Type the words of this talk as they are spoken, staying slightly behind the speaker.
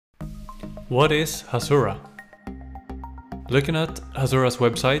What is Hasura? Looking at Hasura's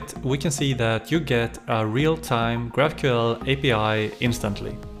website, we can see that you get a real-time GraphQL API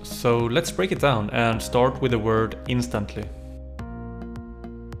instantly. So let's break it down and start with the word instantly.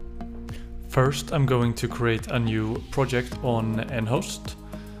 First, I'm going to create a new project on Nhost.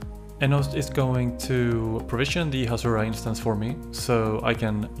 Nhost is going to provision the Hasura instance for me, so I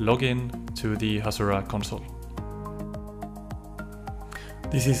can log in to the Hasura console.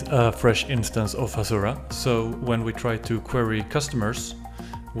 This is a fresh instance of Hasura, so when we try to query customers,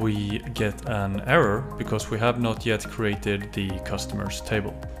 we get an error because we have not yet created the customers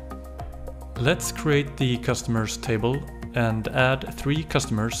table. Let's create the customers table and add 3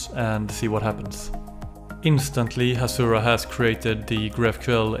 customers and see what happens. Instantly, Hasura has created the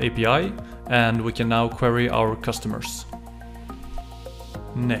GraphQL API and we can now query our customers.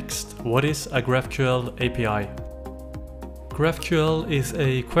 Next, what is a GraphQL API? GraphQL is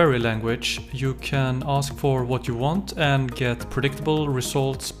a query language. You can ask for what you want and get predictable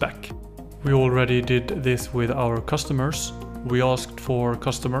results back. We already did this with our customers. We asked for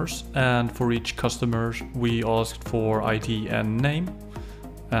customers, and for each customer we asked for ID and name.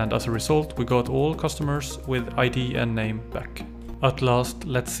 And as a result, we got all customers with ID and name back. At last,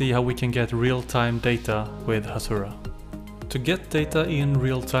 let's see how we can get real-time data with Hasura. To get data in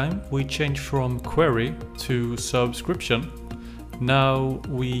real time, we change from query to subscription. Now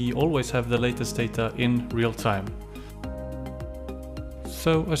we always have the latest data in real time.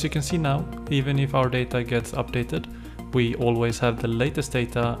 So as you can see now, even if our data gets updated, we always have the latest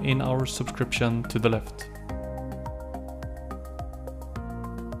data in our subscription to the left.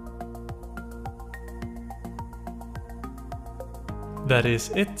 That is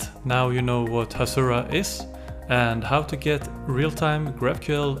it. Now you know what Hasura is and how to get real-time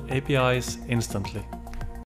GraphQL APIs instantly.